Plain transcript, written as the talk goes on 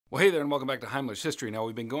Well, hey there, and welcome back to Heimler's History. Now,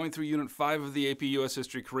 we've been going through Unit 5 of the AP U.S.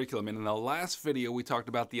 History curriculum, and in the last video, we talked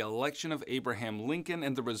about the election of Abraham Lincoln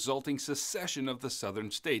and the resulting secession of the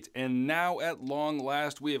southern states. And now, at long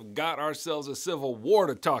last, we have got ourselves a civil war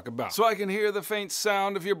to talk about. So I can hear the faint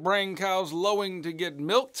sound of your brain cows lowing to get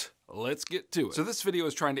milked. Let's get to it. So this video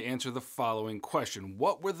is trying to answer the following question.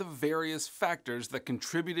 What were the various factors that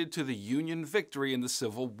contributed to the Union victory in the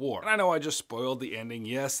Civil War? And I know I just spoiled the ending.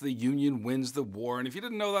 Yes, the Union wins the war, and if you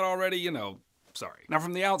didn't know that already, sorry. Now,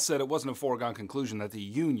 from the outset, it wasn't a foregone conclusion that the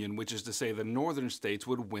Union, which is to say the northern states,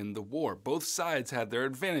 would win the war. Both sides had their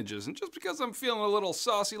advantages, and just because I'm feeling a little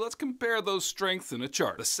saucy, let's compare those strengths in a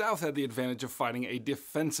chart. The South had the advantage of fighting a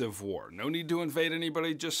defensive war. No need to invade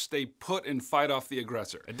anybody, just stay put and fight off the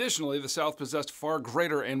aggressor. Additionally, the South possessed far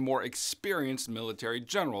greater and more experienced military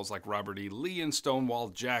generals like Robert E. Lee and Stonewall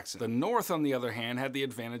Jackson. The North, on the other hand, had the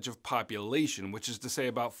advantage of population, which is to say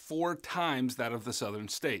about 4 times that of the southern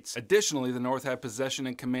states. Additionally, the North had possession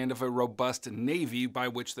and command of a robust navy by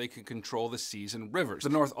which they could control the seas and rivers. The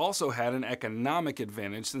North also had an economic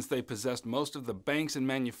advantage since they possessed most of the banks and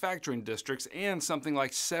manufacturing districts and something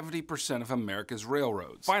like 70% of America's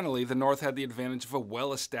railroads. Finally, the North had the advantage of a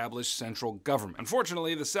well-established central government.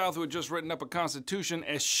 Unfortunately, the South, who had just written up a constitution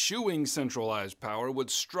eschewing centralized power,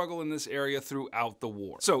 would struggle in this area throughout the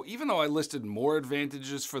war. So even though I listed more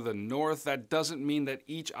advantages for the North, that doesn't mean that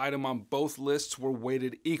each item on both lists were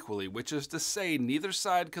weighted equally, which is to say neither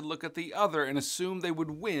side could look at the other and assume they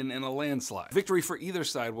would win in a landslide. Victory for either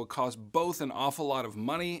side would cost both an awful lot of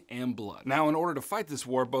money and blood. Now, in order to fight this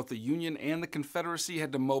war, both the Union and the Confederacy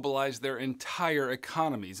had to mobilize their entire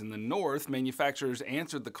economies. In the North, manufacturers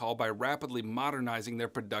answered the call by rapidly modernizing their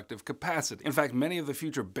productive capacity. In fact, many of the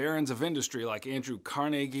future barons of industry like Andrew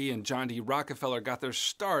Carnegie and John D. Rockefeller got their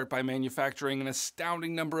start by manufacturing an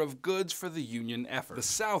astounding number of goods for the Union effort. The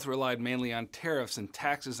South relied mainly on tariffs and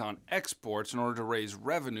taxes on exports in order to raise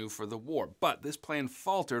revenue for the war, but this plan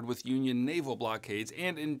faltered with Union naval blockades,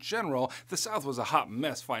 and in general, the South was a hot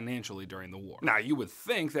mess financially during the war. Now, you would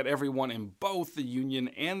think that everyone in both the Union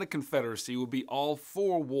and the Confederacy would be all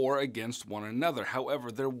for war against one another.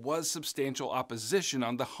 However, there was substantial opposition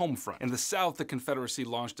on the home front. In the South, the Confederacy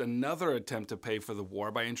launched another attempt to pay for the war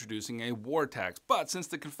by introducing a war tax, but since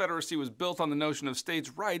the Confederacy was built on the notion of states'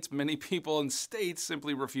 rights, many people in states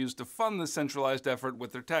simply refused to fund the centralized effort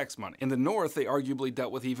with their tax money. In the North, they arguably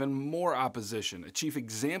dealt with even more opposition. A chief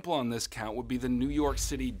example on this count would be the New York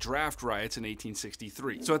City draft riots in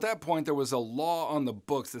 1863. So at that point, there was a law on the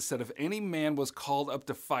books that said if any man was called up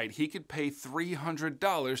to fight, he could pay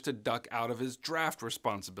 $300 to duck out of his draft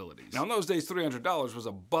responsibilities. Now, in those days, $300 was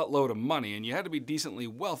a buttload of money, and you had to be decently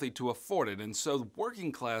wealthy to afford it, and so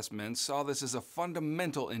working class men saw this as a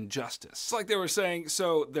fundamental injustice. It's like they were saying,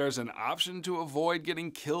 so there's an option to avoid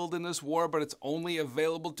getting killed in this war, but it's only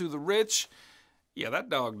available to the rich? Yeah, that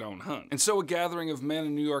dog don't hunt. And so a gathering of men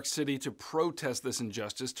in New York City to protest this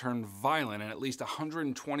injustice turned violent, and at least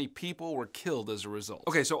 120 people were killed as a result.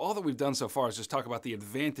 Okay, so all that we've done so far is just talk about the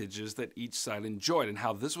advantages that each side enjoyed and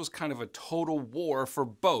how this was kind of a total war for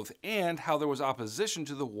both, and how there was opposition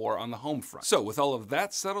to the war on the home front. So with all of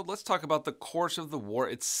that settled, let's talk about the course of the war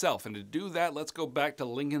itself, and to do that, let's go back to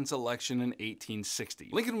Lincoln's election in 1860.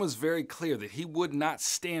 Lincoln was very clear that he would not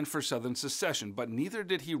stand for Southern secession, but neither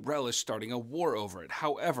did he relish starting a war over it.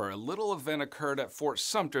 However, a little event occurred at Fort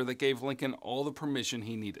Sumter that gave Lincoln all the permission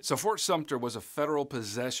he needed. So Fort Sumter was a federal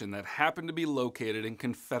possession that happened to be located in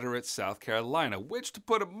Confederate South Carolina, which, to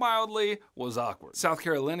put it mildly, was awkward. South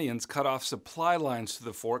Carolinians cut off supply lines to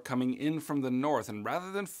the fort coming in from the north, and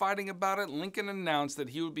rather than fighting about it, Lincoln announced that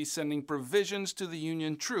he would be sending provisions to the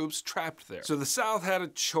Union troops trapped there. So the South had a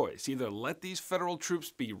choice: either let these federal troops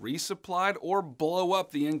be resupplied or blow up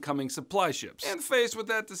the incoming supply ships. And faced with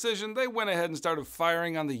that decision, they went ahead and started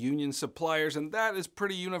firing on the Union suppliers, and that is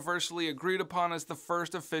pretty universally agreed upon as the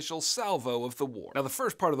first official salvo of the war. Now, the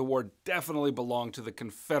first part of the war definitely belonged to the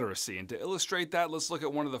Confederacy, and to illustrate that, let's look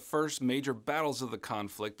at one of the first major battles of the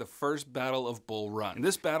conflict, the First Battle of Bull Run. In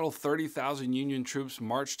this battle, 30,000 Union troops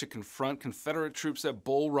marched to confront Confederate troops at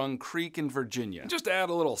Bull Run Creek in Virginia. And just to add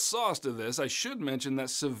a little sauce to this, I should mention that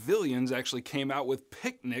civilians actually came out with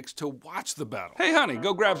picnics to watch the battle. Hey honey,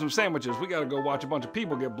 go grab some sandwiches, we gotta go watch a bunch of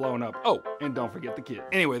people get blown up. Oh, and don't don't forget the kids.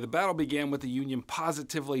 Anyway, the battle began with the Union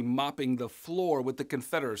positively mopping the floor with the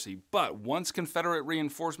Confederacy, but once Confederate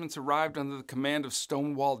reinforcements arrived under the command of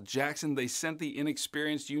Stonewall Jackson, they sent the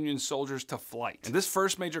inexperienced Union soldiers to flight. And this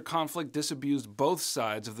first major conflict disabused both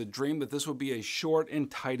sides of the dream that this would be a short and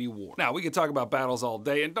tidy war. Now, we could talk about battles all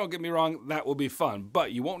day, and don't get me wrong, that will be fun,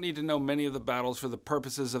 but you won't need to know many of the battles for the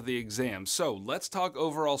purposes of the exam. So let's talk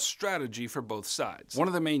overall strategy for both sides. One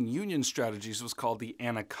of the main Union strategies was called the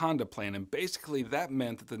Anaconda Plan, and basically that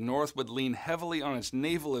meant that the North would lean heavily on its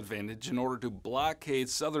naval advantage in order to blockade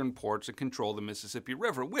southern ports and control the Mississippi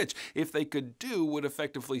River, which, if they could do, would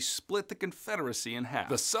effectively split the Confederacy in half.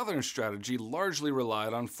 The Southern strategy largely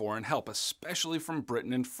relied on foreign help, especially from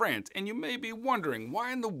Britain and France, and you may be wondering,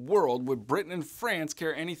 why in the world would Britain and France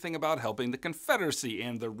care anything about helping the Confederacy?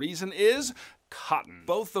 And the reason is cotton.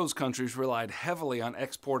 Both those countries relied heavily on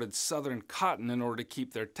exported southern cotton in order to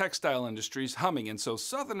keep their textile industries humming, and so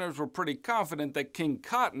Southerners were pretty confident that King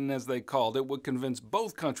Cotton, as they called it, would convince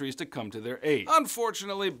both countries to come to their aid.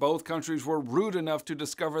 Unfortunately, both countries were rude enough to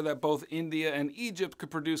discover that both India and Egypt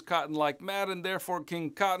could produce cotton like mad, and therefore King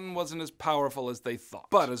Cotton wasn't as powerful as they thought.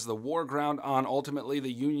 But as the war ground on, ultimately the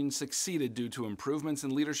Union succeeded due to improvements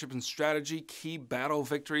in leadership and strategy, key battle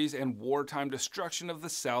victories, and wartime destruction of the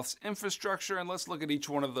South's infrastructure, and let's look at each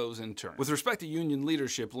one of those in turn. With respect to Union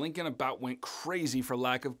leadership, Lincoln about went crazy for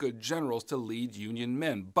lack of good generals to lead Union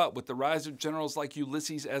men, but with the rise of generals like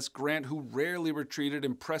Ulysses S. Grant, who rarely retreated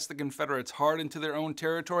and pressed the Confederates hard into their own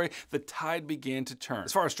territory, the tide began to turn.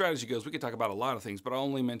 As far as strategy goes, we could talk about a lot of things, but I'll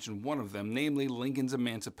only mention one of them, namely Lincoln's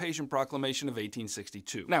Emancipation Proclamation of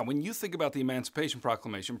 1862. Now, when you think about the Emancipation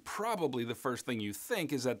Proclamation, probably the first thing you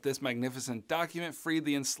think is that this magnificent document freed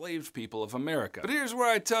the enslaved people of America. But here's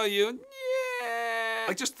where I tell you,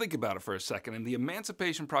 like, just think about it for a second. In the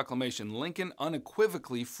Emancipation Proclamation, Lincoln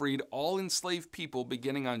unequivocally freed all enslaved people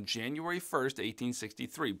beginning on January 1st,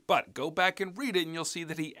 1863. But go back and read it and you'll see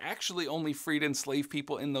that he actually only freed enslaved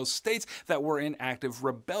people in those states that were in active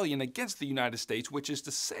rebellion against the United States, which is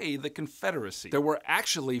to say the Confederacy. There were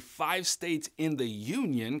actually 5 states in the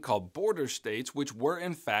Union called border states, which were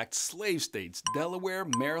in fact slave states: Delaware,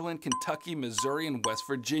 Maryland, Kentucky, Missouri, and West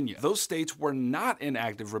Virginia. Those states were not in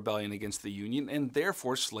active rebellion against the Union, and therefore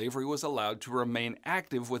slavery was allowed to remain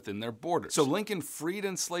active within their borders. So Lincoln freed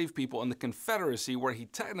enslaved people in the Confederacy, where he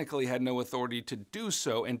technically had no authority to do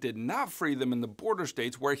so, and did not free them in the border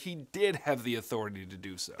states, where he did have the authority to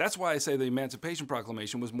do so. That's why I say the Emancipation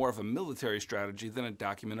Proclamation was more of a military strategy than a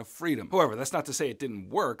document of freedom. However, that's not to say it didn't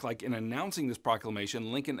work. Like, in announcing this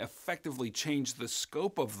proclamation, Lincoln effectively changed the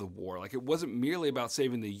scope of the war. Like, it wasn't merely about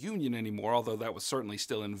saving the Union anymore, although that was certainly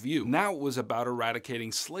still in view. Now it was about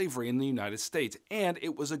eradicating slavery in the United States, and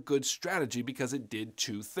it was a good strategy because it did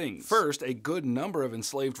 2 things. First, a good number of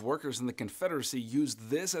enslaved workers in the Confederacy used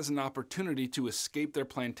this as an opportunity to escape their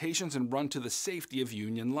plantations and run to the safety of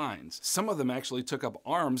Union lines. Some of them actually took up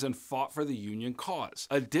arms and fought for the Union cause.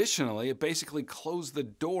 Additionally, it basically closed the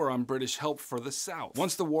door on British help for the South.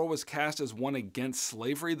 Once the war was cast as one against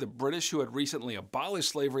slavery, the British, who had recently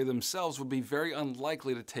abolished slavery themselves, would be very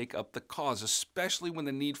unlikely to take up the cause, especially when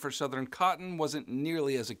the need for Southern cotton wasn't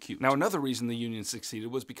nearly as acute. Now, another reason the Union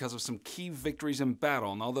succeeded was because of some key victories in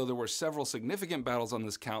battle, and although there were several significant battles on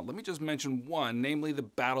this count, let me just mention one, namely the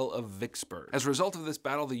Battle of Vicksburg. As a result of this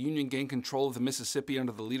battle, the Union gained control of the Mississippi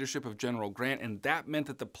under the leadership of General Grant, and that meant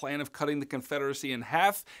that the plan of cutting the Confederacy in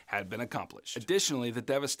half had been accomplished. Additionally, the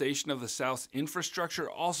devastation of the South's infrastructure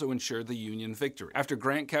also ensured the Union victory. After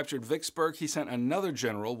Grant captured Vicksburg, he sent another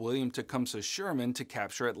general, William Tecumseh Sherman, to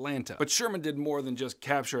capture Atlanta. But Sherman did more than just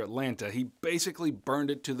capture Atlanta. He basically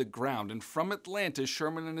burned it to the ground, and from Atlanta,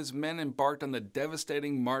 Sherman and his men embarked on the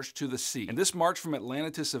devastating march to the sea. In this march from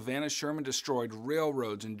Atlanta to Savannah, Sherman destroyed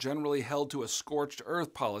railroads and generally held to a scorched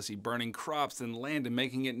earth policy, burning crops and land and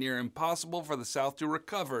making it near impossible for the South to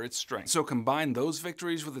recover its strength. So combine those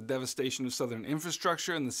victories with the devastation of Southern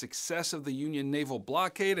infrastructure and the success of the Union naval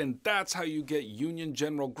blockade, and that's how you get Union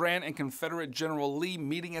General Grant and Confederate General Lee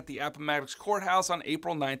meeting at the Appomattox Courthouse on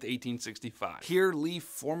April 9th, 1865. Here, Lee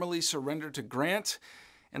formally surrendered to Grant,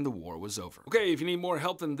 and the war was over. Okay, if you need more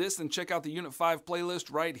help than this, then check out the Unit 5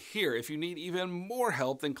 playlist right here. If you need even more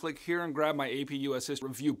help, then click here and grab my AP U.S. History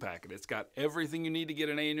review packet. It's got everything you need to get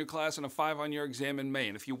an A in your class and a 5 on your exam in May.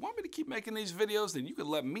 And if you want me to keep making these videos, then you can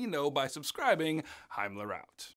let me know by subscribing. Heimler out.